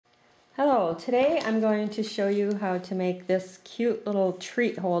Hello, today I'm going to show you how to make this cute little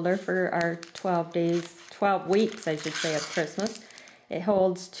treat holder for our 12 weeks I should say, of Christmas. It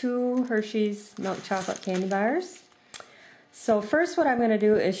holds 2 Hershey's milk chocolate candy bars. So first what I'm going to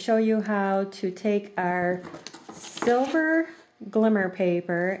do is show you how to take our silver glimmer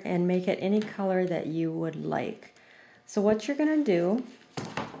paper and make it any color that you would like. So what you're going to do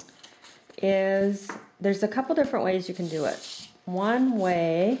is, there's a couple different ways you can do it. One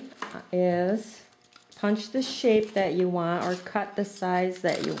way is punch the shape that you want or cut the size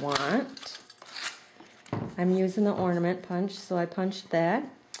that you want. I'm using the ornament punch, so I punched that.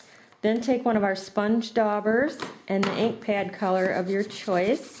 Then take one of our sponge daubers and the ink pad color of your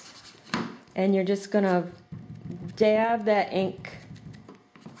choice, and you're just going to dab that ink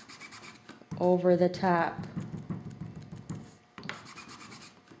over the top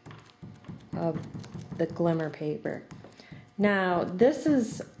of the glimmer paper. Now this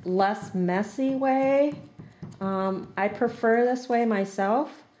is less messy way. I prefer this way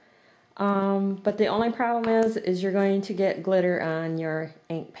myself, but the only problem is you're going to get glitter on your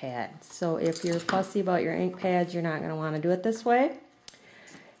ink pad. So if you're fussy about your ink pads, you're not going to want to do it this way.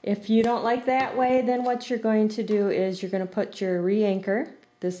 If you don't like that way, then what you're going to do is you're going to put your re-inker.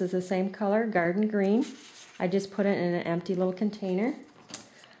 This is the same color, garden green. I just put it in an empty little container.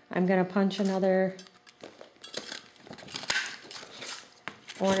 I'm going to punch another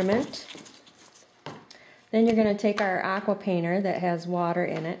ornament. Then you're going to take our aqua painter that has water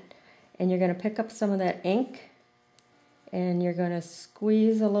in it, and you're going to pick up some of that ink, and you're going to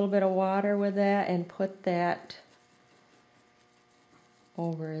squeeze a little bit of water with that and put that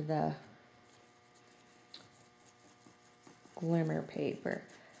over the glimmer paper.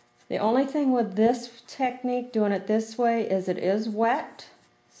 The only thing with this technique, doing it this way, is it is wet,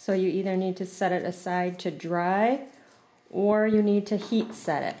 so you either need to set it aside to dry or you need to heat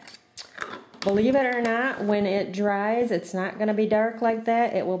set it. Believe it or not, when it dries, it's not going to be dark like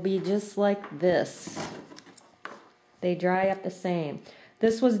that. It will be just like this. They dry up the same.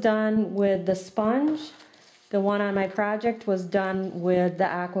 This was done with the sponge. The one on my project was done with the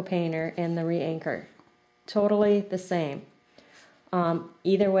aqua painter and the re-inker. Totally the same.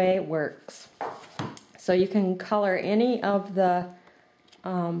 Either way works. So you can color any of the,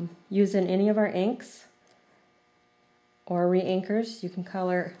 using any of our inks or re-inkers. You can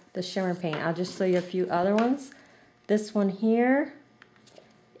color the shimmer paint. I'll just show you a few other ones. This one here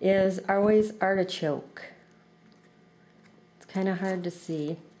is always artichoke. It's kind of hard to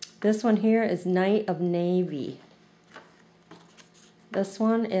see. This one here is Night of Navy. This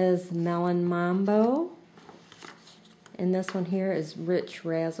one is Melon Mambo. And this one here is Rich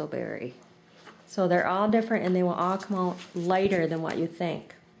Razzleberry. So they're all different and they will all come out lighter than what you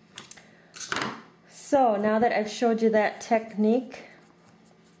think. So now that I've showed you that technique,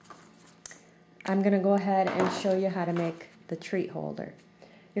 I'm going to go ahead and show you how to make the treat holder.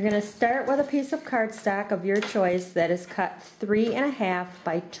 You're going to start with a piece of cardstock of your choice that is cut 3.5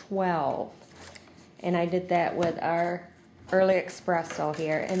 by 12. And I did that with our Early Espresso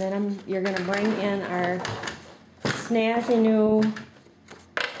here. And then you're going to bring in our snazzy new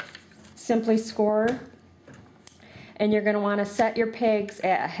Simply Score. And you're going to want to set your pegs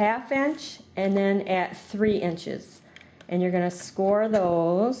at 1/2 inch and then at 3 inches. And you're going to score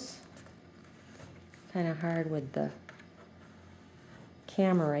those. Kind of hard with the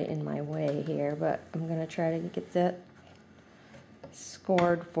camera right in my way here, but I'm going to try to get that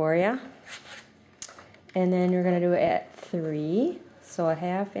scored for you. And then you're going to do it at 3, so a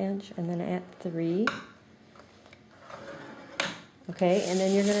 1/2 inch and then at 3. Okay, and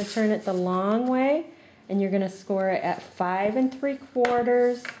then you're going to turn it the long way, and you're going to score it at 5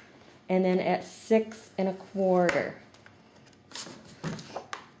 3/4 and then at 6 1/4.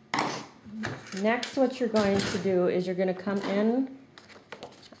 Next, what you're going to do is you're going to come in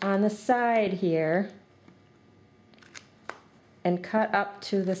on the side here and cut up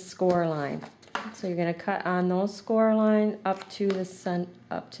to the score line. So you're going to cut on those score line up to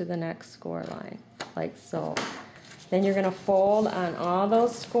the next score line, like so. Then you're going to fold on all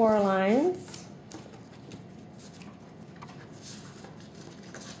those score lines.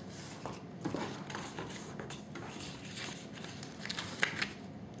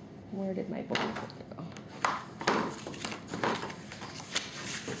 Where did my book go?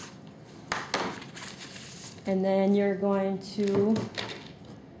 And then you're going to,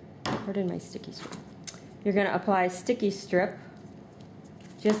 where did my sticky strip? You're going to apply sticky strip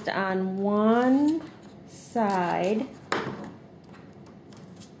just on one side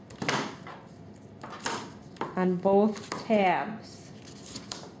on both tabs,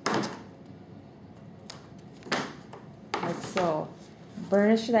 like so.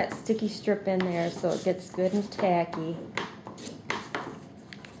 burnish that sticky strip in there so it gets good and tacky.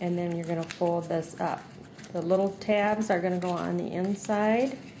 And then you're going to fold this up. The little tabs are going to go on the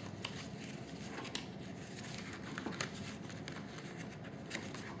inside.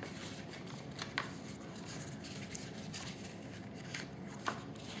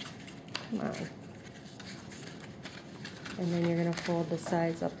 Come on. And then you're going to fold the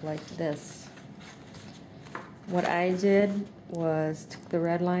sides up like this. What I did was took the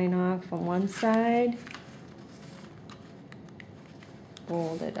red line off on one side,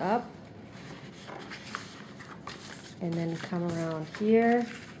 fold it up, and then come around here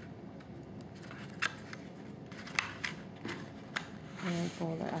and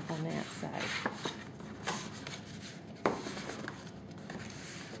fold it up on that side.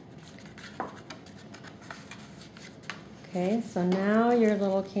 Okay, so now your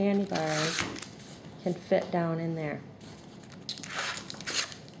little candy bars can fit down in there.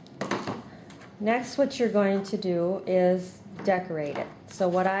 Next, what you're going to do is decorate it. So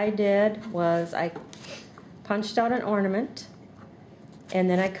what I did was I punched out an ornament, and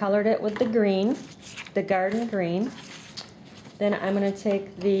then I colored it with the green, the garden green. Then I'm going to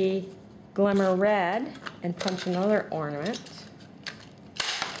take the Glimmer red and punch another ornament.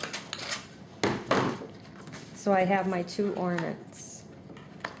 So I have my two ornaments.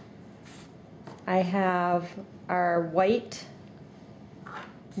 I have our white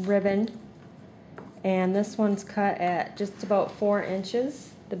ribbon, and this one's cut at just about 4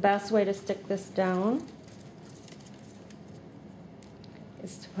 inches. The best way to stick this down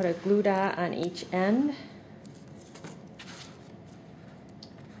is to put a glue dot on each end,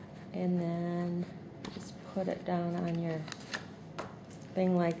 and then just put it down on your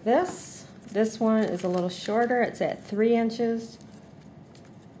thing like this. This one is a little shorter, it's at 3 inches.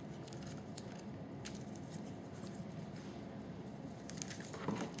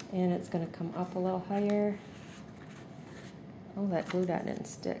 And it's going to come up a little higher. Oh, that glue dot didn't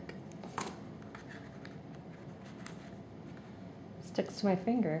stick. Sticks to my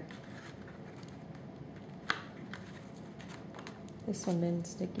finger. This one didn't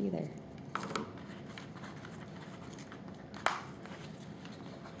stick either.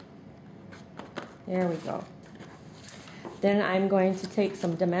 There we go. Then I'm going to take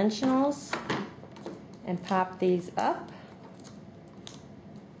some dimensionals and pop these up.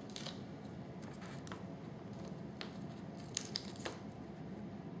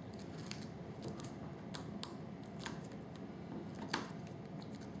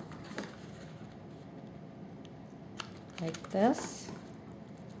 Like this.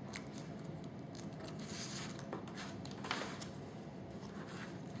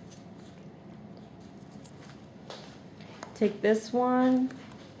 Take this one,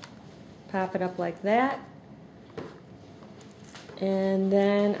 pop it up like that, and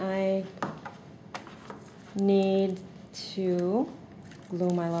then I need to glue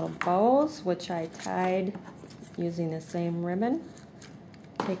my little bows, which I tied using the same ribbon.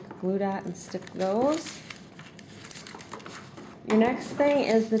 Take a glue dot and stick those. Your next thing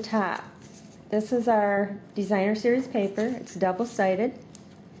is the top. This is our designer series paper. It's double-sided.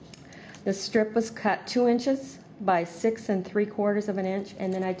 The strip was cut 2 inches by 6 3/4 inches,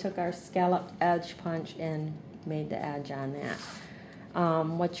 and then I took our scalloped edge punch and made the edge on that.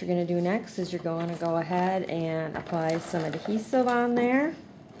 What you're going to do next is you're going to go ahead and apply some adhesive on there.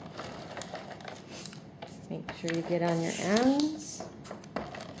 Make sure you get on your ends.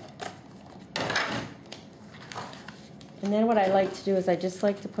 And then what I like to do is I just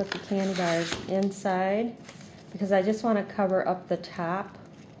like to put the candy bars inside because I just want to cover up the top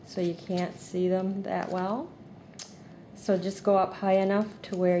so you can't see them that well. So just go up high enough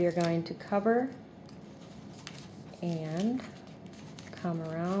to where you're going to cover and come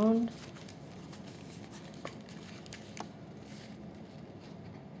around.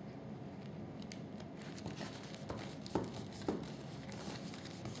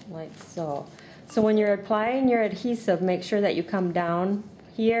 Like so. So when you're applying your adhesive, make sure that you come down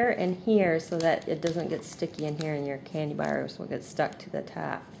here and here so that it doesn't get sticky in here and your candy bars will get stuck to the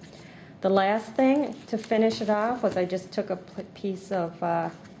top. The last thing to finish it off was I just took a piece of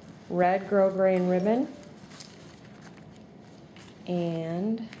red grosgrain ribbon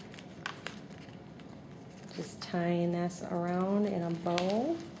and just tying this around in a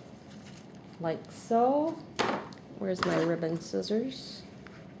bow like so. Where's my ribbon scissors?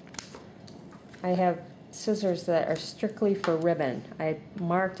 I have scissors that are strictly for ribbon. I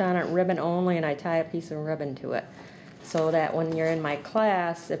marked on it ribbon only, and I tie a piece of ribbon to it so that when you're in my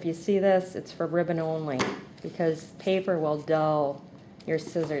class, if you see this, it's for ribbon only because paper will dull your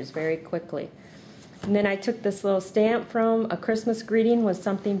scissors very quickly. And then I took this little stamp from A Christmas Greeting with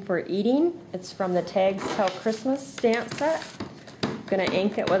Something for Eating. It's from the Tags Tell Christmas stamp set. I'm going to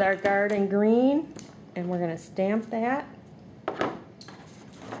ink it with our garden green, and we're going to stamp that.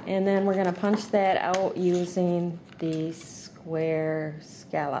 And then we're going to punch that out using the square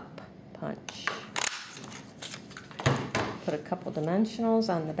scallop punch. Put a couple dimensionals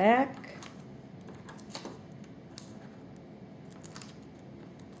on the back.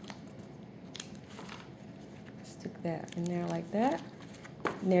 Stick that in there like that.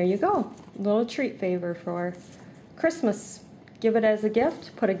 And there you go. Little treat favor for Christmas. Give it as a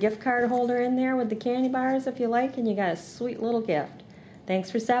gift. Put a gift card holder in there with the candy bars if you like, and you got a sweet little gift. Thanks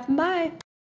for stopping by.